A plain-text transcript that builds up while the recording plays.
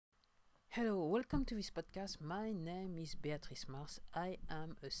Hello, welcome to this podcast. My name is Beatrice Mars. I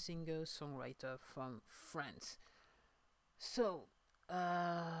am a singer-songwriter from France. So,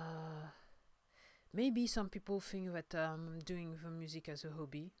 maybe some people think that I'm doing the music as a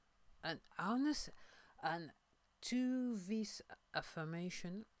hobby, and and to this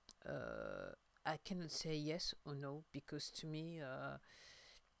affirmation, I cannot say yes or no because to me,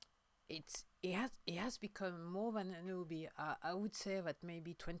 it has become more than a hobby. I would say that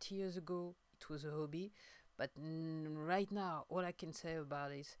maybe 20 years ago it was a hobby, but right now all I can say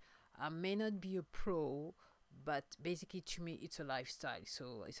about it is I may not be a pro, but basically to me it's a lifestyle.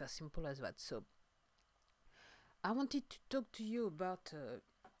 So it's as simple as that. So I wanted to talk to you about uh,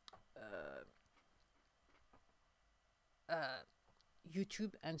 uh,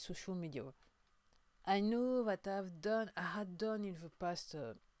 YouTube and social media. I know that I had done in the past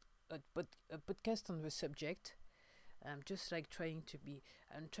a podcast on the subject. I'm just like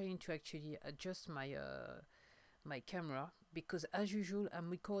I'm trying to actually adjust my camera because as usual I'm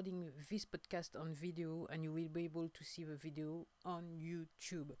recording this podcast on video and you will be able to see the video on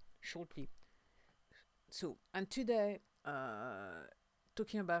YouTube shortly. So and today,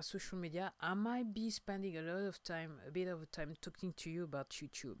 talking about social media, I might be spending a bit of time talking to you about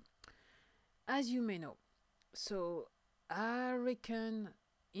YouTube. As you may know, so I reckon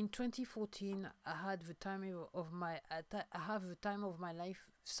in 2014 I had the time of my I have the time of my life,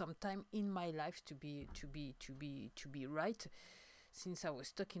 some time in my life to be right, since I was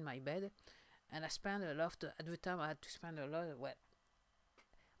stuck in my bed, and I spent a lot at the time I had to spend a lot. Well,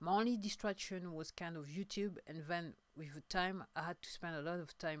 my only distraction was kind of YouTube, and then with the time I had to spend a lot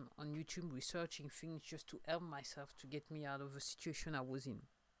of time on YouTube researching things just to help myself to get me out of the situation I was in.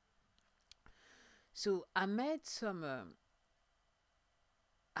 So I made some.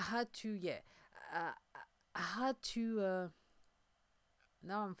 I had to, yeah. I, I had to.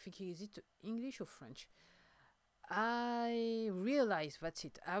 Now I'm thinking, is it English or French? I realized that's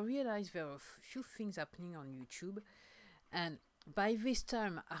it. I realized there were a few things happening on YouTube, and by this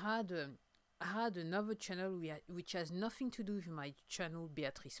time I had another channel which has nothing to do with my channel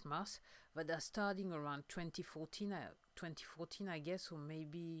Beatrice Mars, but are starting around 2014. 2014, I guess, or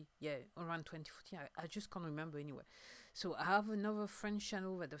maybe yeah, around 2014. I just can't remember anyway. So I have another French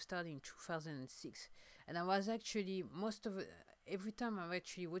channel that I started in 2006, and I was actually most of every time I'm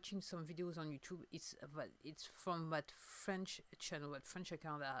actually watching some videos on YouTube, it's from that French channel, that French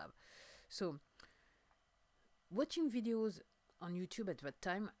account I have. So watching videos on YouTube at that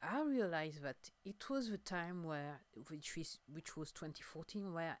time, I realized that it was the time which was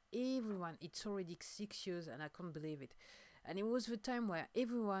 2014, where everyone, it's already 6 years, and I can't believe it, and it was the time where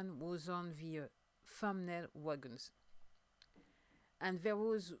everyone was on the thumbnail wagons, and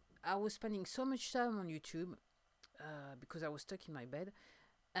I was spending so much time on YouTube because I was stuck in my bed,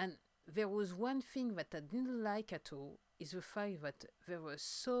 and there was one thing that I didn't like at all is the fact that there were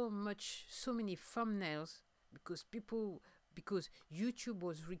so many thumbnails because YouTube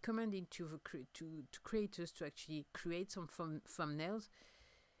was recommending to creators to actually create some thumbnails.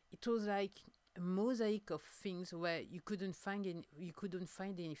 It was like a mosaic of things where you couldn't find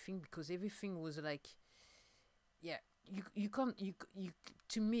anything because everything was like, yeah, you can't you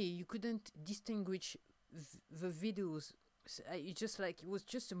to me you couldn't distinguish the videos. So, it just like it was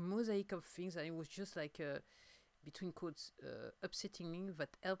just a mosaic of things, and it was just like between quotes upsetting me that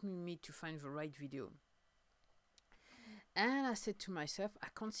helped me to find the right video. And I said to myself, I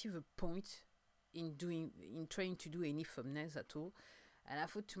can't see the point in trying to do any thumbnails at all. And I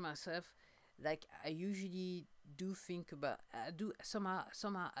thought to myself, like I usually do think about, I do somehow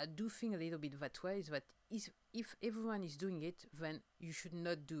I do think a little bit that way, is that if everyone is doing it, then you should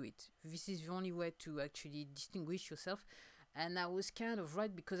not do it. This is the only way to actually distinguish yourself. And I was kind of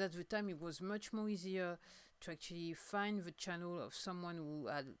right, because at the time it was much more easier to actually find the channel of someone who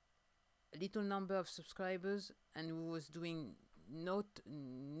had a little number of subscribers and who was doing not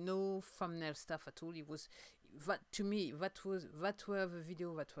no thumbnail stuff at all. It was that, to me, that were the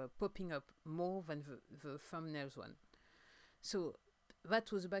video that were popping up more than the thumbnails one. So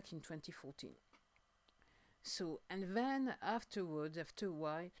that was back in 2014. So, and then afterwards, after a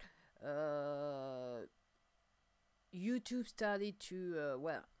while, uh, YouTube started to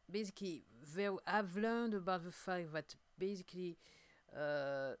basically I've learned about the fact that basically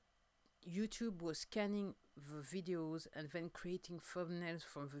uh, YouTube was scanning the videos and then creating thumbnails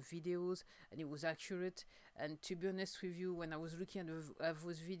from the videos, and it was accurate. And to be honest with you, when I was looking at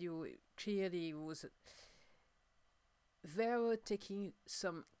those videos, clearly it was they were taking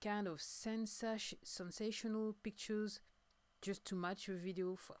some kind of sensational pictures just to match the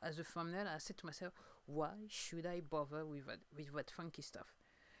video as a thumbnail. I said to myself, why should I bother with that funky stuff?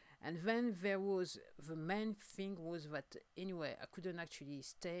 And then there was the main thing was that anyway I couldn't actually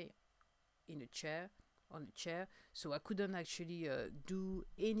stay in a chair on a chair, so I couldn't actually do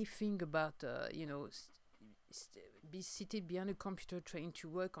anything about be seated behind a computer trying to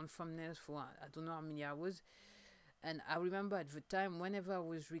work on thumbnails for I don't know how many hours. And I remember at the time, whenever I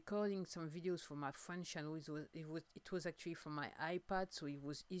was recording some videos for my friend channel, it was actually from my iPad, so it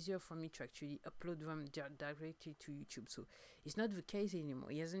was easier for me to actually upload them directly to YouTube. So it's not the case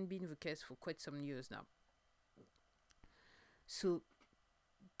anymore. It hasn't been the case for quite some years now. So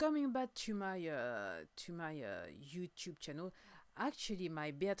coming back to my YouTube channel, actually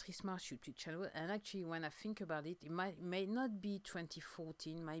my Beatrice Marsh YouTube channel, and actually when I think about it, it may not be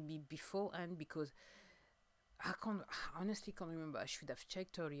 2014, might be before, and because I honestly can't remember. I should have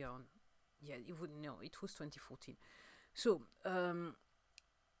checked earlier on. Yeah, it would no, it was 2014. So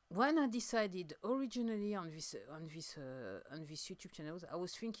when I decided originally on this YouTube channels, I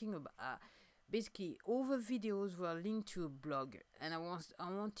was thinking about basically all the videos were linked to a blog, and I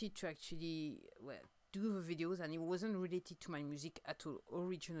wanted to actually do the videos, and it wasn't related to my music at all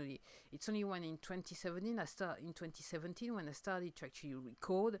originally. It's only when in 2017 when I started to actually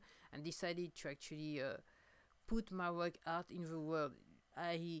record and decided to actually put my work out in the world,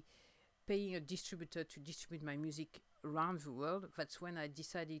 i.e., paying a distributor to distribute my music around the world. That's when I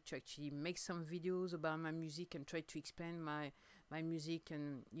decided to actually make some videos about my music and try to explain my music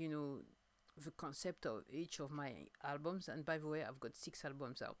and the concept of each of my albums. And by the way, I've got 6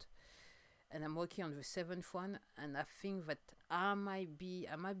 albums out, and I'm working on the 7th one. And I think that I might be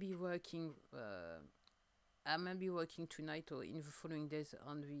working. I might be working tonight or in the following days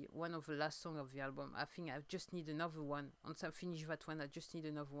on the one of the last song of the album. I think I just need another one. Once I finish that one, I just need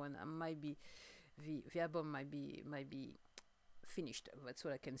another one. I might be the album might be finished. That's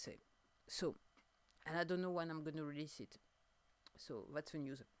what I can say. So, and I don't know when I'm gonna release it. So that's the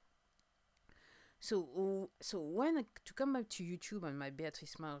news. So when to come back to YouTube and my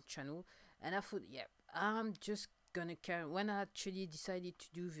Beatrice Marsh channel, and I thought, yeah, I'm just gonna carry when I actually decided to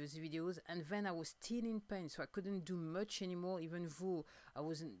do those videos. And then I was still in pain, so I couldn't do much anymore, even though I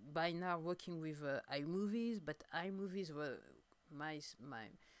wasn't by now working with iMovies. But iMovies were my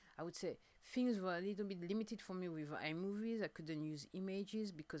I would say things were a little bit limited for me with iMovies. I couldn't use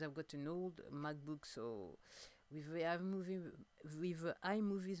images because I've got an old MacBook. So with the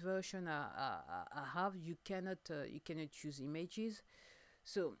iMovies version I have, you cannot use images.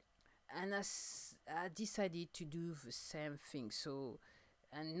 So, and I decided to do the same thing. So,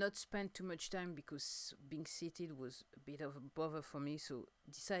 and not spend too much time because being seated was a bit of a bother for me. So,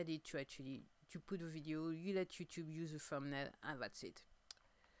 decided to actually to put a video. You let YouTube use the thumbnail, and that's it.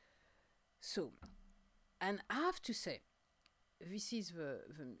 So, and I have to say, this is the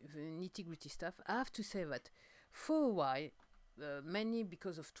nitty gritty stuff. I have to say that for a while, mainly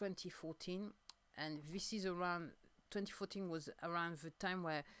because of 2014, and this is around 2014 was around the time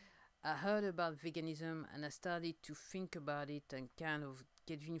where I heard about veganism and I started to think about it and kind of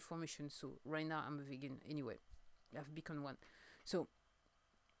get the information. So right now I'm a vegan anyway. I've become one. So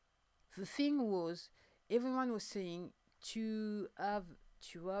the thing was, everyone was saying to have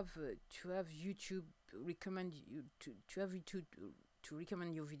YouTube recommend you to have YouTube to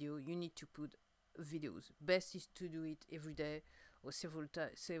recommend your video. You need to put videos. Best is to do it every day or several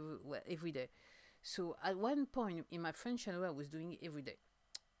times, every day. So at one point in my French channel, I was doing it every day.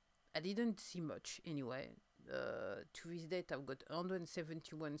 I didn't see much anyway. To this date, I've got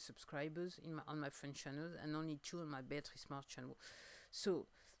 171 subscribers on my French channel and only 2 on my Beatrice Marsh channel. So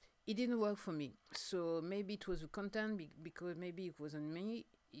it didn't work for me. So maybe it was the content, because maybe it wasn't me.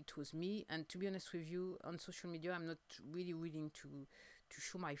 It was me. And to be honest with you, on social media, I'm not really willing to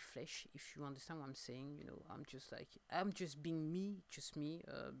show my flesh, if you understand what I'm saying. I'm just being me, just me.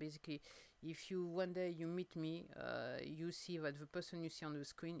 Basically, if you one day you meet me, you see that the person you see on the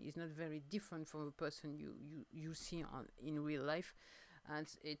screen is not very different from the person you see in real life. And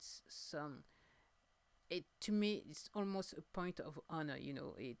to me it's almost a point of honor.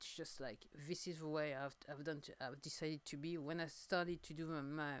 It's just like, this is the way I've decided to be. When I started to do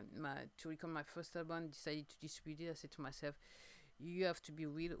to record my first album, decided to distribute it, I said to myself, you have to be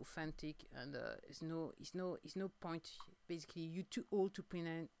real, authentic, and it's no point. Basically, you're too old to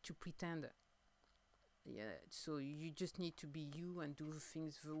pretend. Yeah, so you just need to be you and do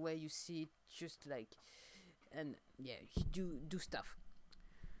things the way you see it, just like, and yeah, do stuff.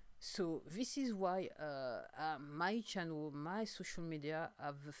 So this is why my channel, my social media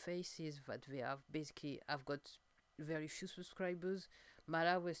have the faces that they have. Basically, I've got very few subscribers. My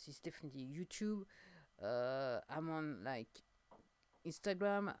lowest is definitely YouTube. I'm on like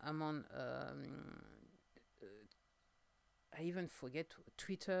Instagram. I'm on I even forget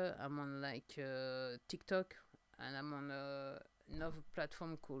Twitter. I'm on like TikTok, and I'm on another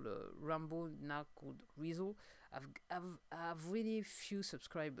platform called Rumble, now called Rizzo. I've really few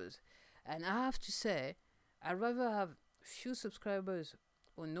subscribers, and I have to say, I'd rather have few subscribers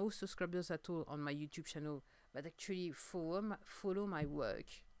or no subscribers at all on my YouTube channel, but actually follow my work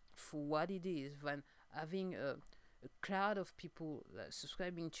for what it is than having a cloud of people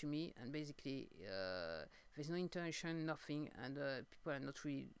subscribing to me, and basically there's no interaction, nothing, and people are not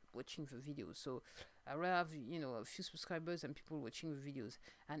really watching the videos. So I rather have a few subscribers and people watching the videos.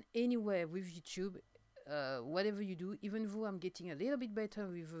 And anyway, with YouTube, whatever you do, even though I'm getting a little bit better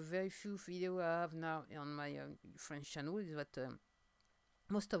with the very few videos I have now on my French channel, is that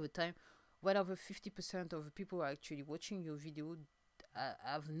most of the time, whatever 50% of the people who are actually watching your video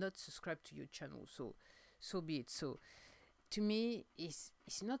have not subscribed to your channel. So be it. So to me, it's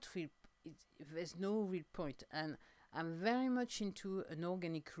not real. There's no real point, and I'm very much into an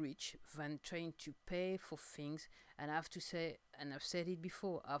organic reach than trying to pay for things. And I have to say, and I've said it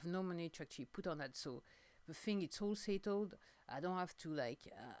before, I have no money to actually put on that. So the thing, it's all settled. I don't have to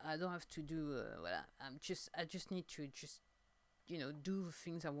I don't have to do. I just need to just do the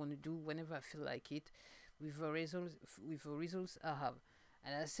things I want to do whenever I feel like it, with the results I have.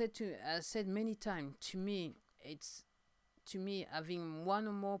 And I said many times, to me, having one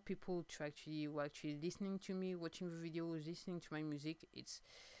or more people to actually who are actually listening to me, watching the videos, listening to my music, it's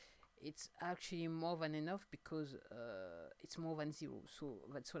actually more than enough, because it's more than zero. So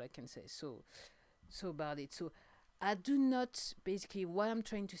that's all I can say. So about it. So I do not, basically what I'm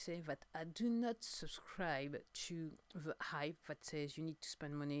trying to say, that I do not subscribe to the hype that says you need to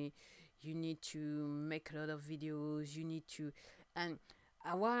spend money, you need to make a lot of videos, you need to, and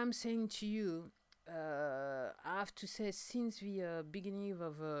what I'm saying to you, I have to say, since the beginning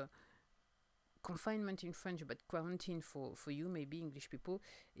of confinement in French, but quarantine for you, maybe English people,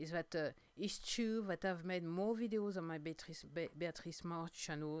 is that it's true that I've made more videos on my Beatrice March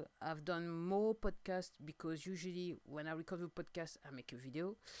channel. I've done more podcasts, because usually when I record a podcast, I make a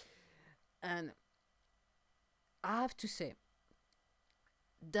video. And I have to say,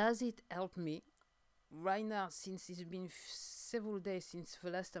 does it help me? Right now, since it's been several days since the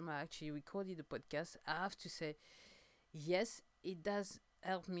last time I actually recorded the podcast, I have to say, yes, it does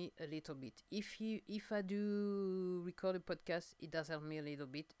help me a little bit. If I do record a podcast, it does help me a little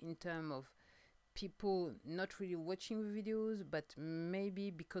bit in terms of people not really watching the videos, but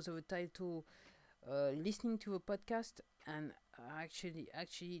maybe because of the title, listening to a podcast, and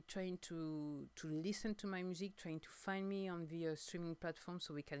actually trying to listen to my music, trying to find me on the streaming platform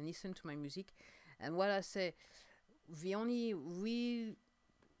so we can listen to my music. And what I say, the only real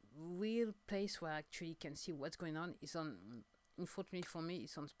place where I actually can see what's going on is on, unfortunately for me,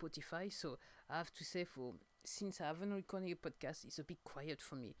 it's on Spotify. So I have to say, since I haven't recorded a podcast, it's a bit quiet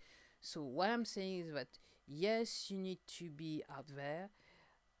for me. So what I'm saying is that, yes, you need to be out there.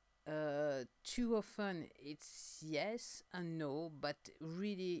 Too often it's yes and no, but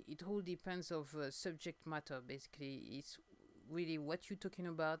really it all depends of subject matter. Basically, it's really what you're talking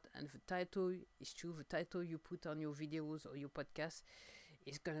about, and the title is true. The title you put on your videos or your podcast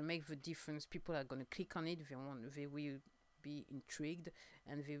is gonna make the difference. People are gonna click on it. They will be intrigued,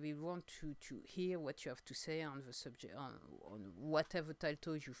 and they will want to hear what you have to say on the subject, on whatever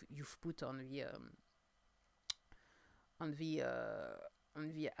title you've put on the on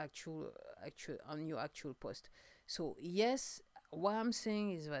the actual on your actual post. So yes, what I'm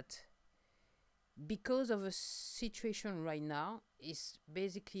saying is that, because of the situation right now, is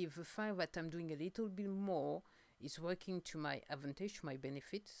basically the fact that I'm doing a little bit more is working to my advantage, to my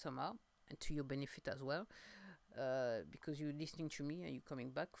benefit somehow, and to your benefit as well, because you're listening to me and you're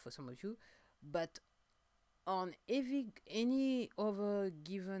coming back for some of you. But on any other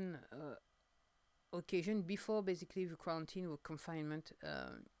given occasion, before basically the quarantine or confinement,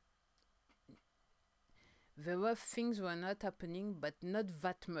 there were things were not happening, but not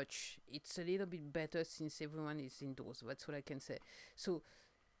that much. It's a little bit better since everyone is indoors. That's what I can say. So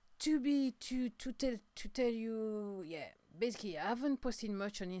to tell you, yeah, basically I haven't posted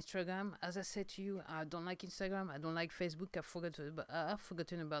much on Instagram. As I said to you, I don't like Instagram. I don't like Facebook. I've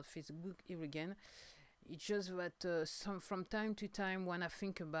forgotten about Facebook here again. It's just that from time to time, when I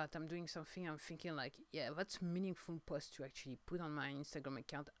think about I'm doing something, I'm thinking like, yeah, that's a meaningful post to actually put on my Instagram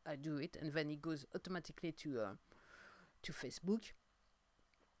account. I do it, and then it goes automatically to Facebook.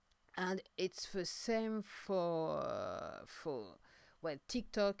 And it's the same for well,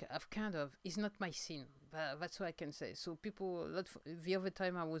 TikTok. I've kind of, it's not my scene. That's what I can say. So people, the other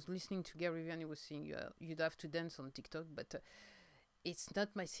time I was listening to Gary Vee, and he was saying you'd have to dance on TikTok, but it's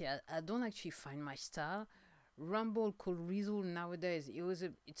not my scene. I don't actually find my style. Rumble called Rizzle nowadays.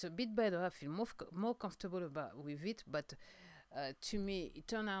 It's a bit better. I feel more comfortable about with it, but to me, it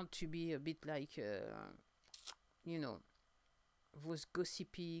turned out to be a bit like you know those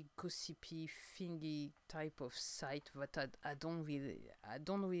gossipy thingy type of site that I don't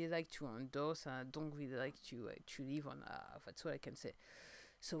really like to endorse, and I don't really like to live on. That's what I can say.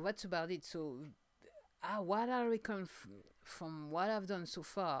 So that's about it. So what I reckon from what I've done so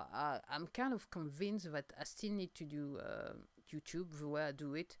far, I'm kind of convinced that I still need to do YouTube the way I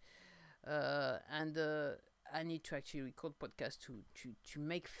do it, and I need to actually record podcasts to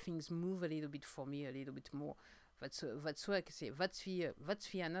make things move a little bit for me, a little bit more. That's what I can say. That's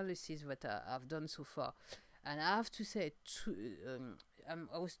the analysis that I've done so far, and I have to say, I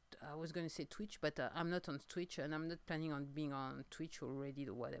was going to say Twitch, but I'm not on Twitch, and I'm not planning on being on Twitch or Reddit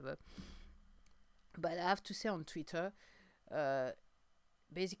or whatever. But I have to say on Twitter, uh,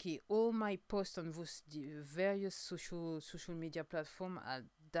 basically all my posts on those various social media platforms are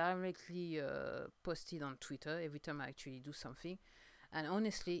directly posted on Twitter every time I actually do something. And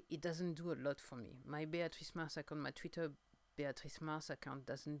honestly, it doesn't do a lot for me. My Beatrice Mars account, my Twitter Beatrice Mars account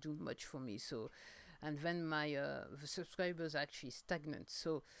doesn't do much for me. So, and then my the subscribers are actually stagnant.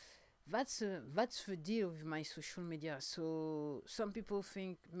 So that's the deal with my social media. So some people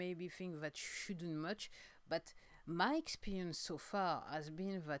think that shouldn't much, but my experience so far has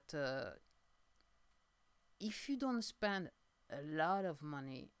been that if you don't spend a lot of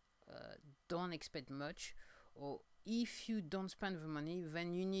money, don't expect much, or if you don't spend the money,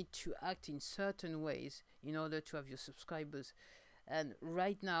 then you need to act in certain ways in order to have your subscribers. And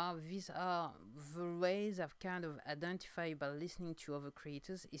right now, these are the ways I've kind of identified by listening to other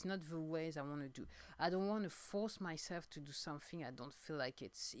creators. It's not the ways I want to do. I don't want to force myself to do something I don't feel like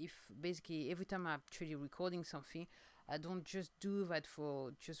it's. If basically every time I'm actually recording something, I don't just do that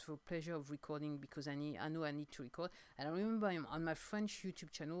for pleasure of recording because I know I need to record. And I remember on my French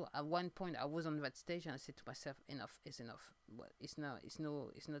YouTube channel at one point I was on that stage and I said to myself, enough is enough. Well, it's not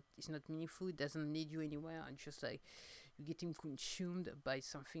meaningful. It doesn't lead you anywhere. And just like you're getting consumed by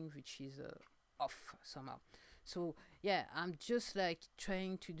something which is off somehow. So yeah, I'm just like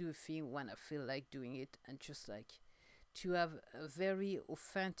trying to do a thing when I feel like doing it, and just like to have a very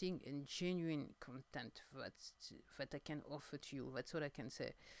authentic and genuine content that I can offer to you. That's what I can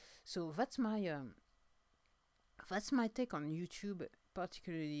say. So that's my take on YouTube,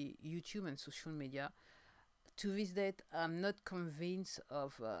 particularly YouTube and social media. To this date, I'm not convinced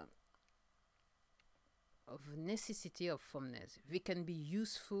of necessity of thumbnails. They can be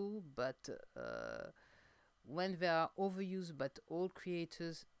useful, but when they are overused by all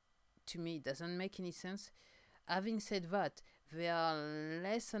creators, to me, it doesn't make any sense. Having said that, there are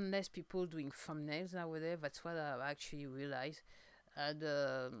less and less people doing thumbnails nowadays. That's what I've actually realized. And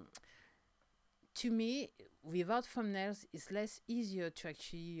to me, without thumbnails, it's less easier to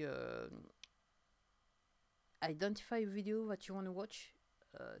actually identify a video that you want to watch.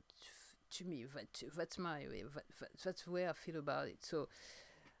 To me, that's my way. That's the way I feel about it. So,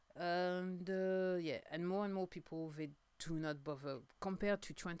 and yeah, and more people, they do not bother compared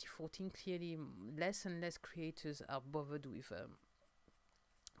to 2014. Clearly, less and less creators are bothered with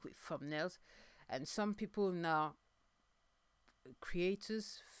thumbnails, and some people now,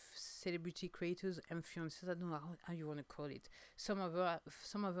 creators, celebrity creators, influencers, I don't know how you want to call it. Some of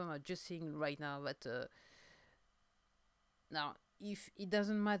them are just saying right now that now, if it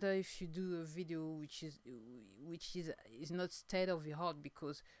doesn't matter if you do a video which is not state of the art,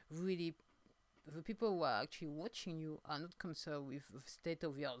 because really the people who are actually watching you are not concerned with the state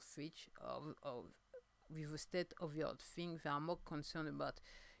of the art feature of with the state of the art thing. They are more concerned about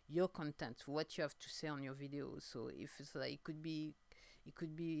your content, what you have to say on your video. So if it's like it could be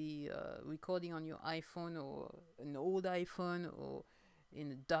recording on your iPhone or an old iPhone or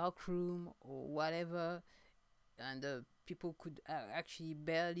in a dark room or whatever, and people could actually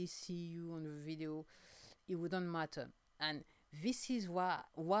barely see you on the video. It wouldn't matter. And this is what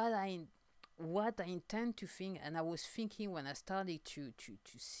I intend to think, and I was thinking when I started to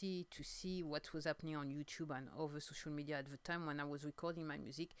see what was happening on YouTube and other social media at the time when I was recording my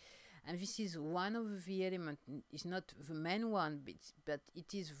music. And this is one of the elements. It's not the main one, but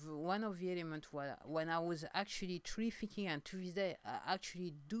it is one of the elements when I was actually truly thinking, and to this day I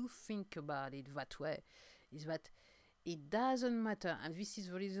actually do think about it that way. Is that it doesn't matter, and this is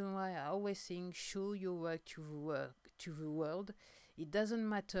the reason why I always saying show your work to the world. It doesn't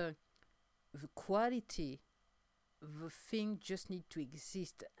matter the quality. The thing just need to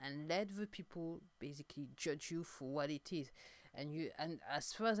exist, and let the people basically judge you for what it is. And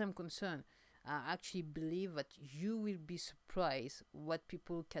as far as I'm concerned, I actually believe that you will be surprised what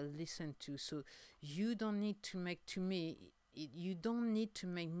people can listen to. So you don't need to make, to me, you don't need to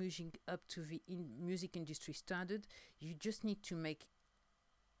make music up to the music industry standard. You just need to make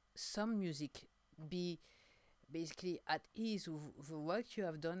some music be basically at ease with the work you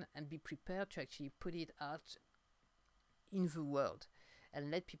have done, and be prepared to actually put it out in the world and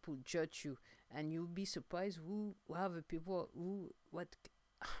let people judge you. And you'll be surprised who are the people who, what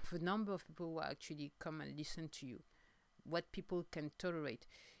the number of people who actually come and listen to you, what people can tolerate.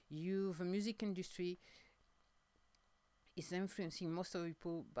 You, the music industry is influencing most of the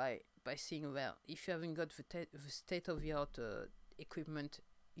people by saying, well, if you haven't got the state of the art equipment,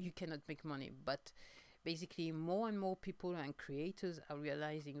 you cannot make money. But basically, more and more people and creators are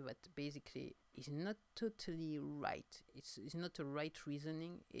realizing that basically it's not totally right. It's not a right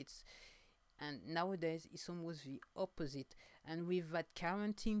reasoning. And nowadays it's almost the opposite. And with that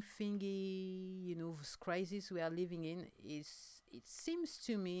quarantine thingy, this crisis we are living in, it seems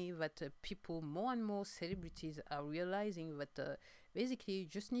to me that people, more and more celebrities, are realizing that basically you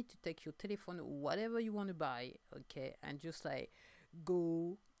just need to take your telephone, whatever you want to buy, okay, and just like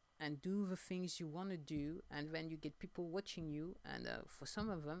go and do the things you want to do, and then you get people watching you, and for some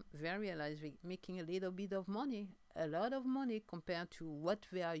of them they realize they're making a little bit of money, a lot of money compared to what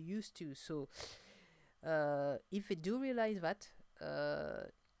they are used to. So if they do realize that,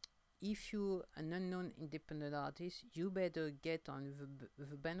 if you're an unknown independent artist, you better get on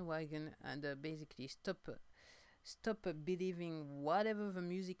the bandwagon, and basically stop believing whatever the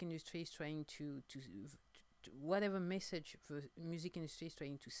music industry is trying to whatever message the music industry is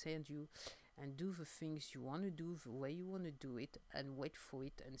trying to send you, and do the things you want to do the way you want to do it, and wait for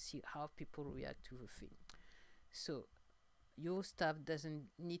it and see how people react to the thing. So your stuff doesn't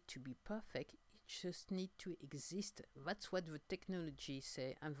need to be perfect, it just need to exist. That's what the technology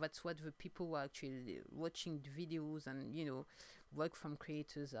say, and that's what the people who are actually watching the videos and work from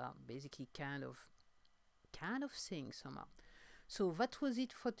creators are basically kind of saying somehow. So that was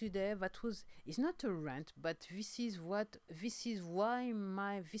it for today. That was, it's not a rant, but this is the reason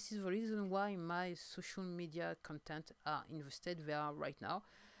why my social media content are in the state they are right now.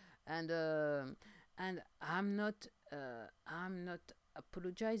 And I'm not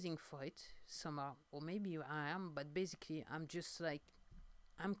apologizing for it somehow, or maybe I am, but basically I'm just like,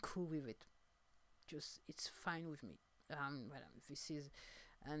 I'm cool with it. Just, it's fine with me. Well, this is,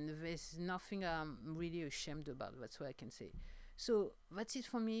 and there's nothing I'm really ashamed about. That's what I can say. So that's it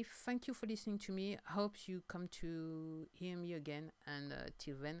for me. Thank you for listening to me. I hope you come to hear me again. And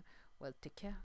till then, well, take care.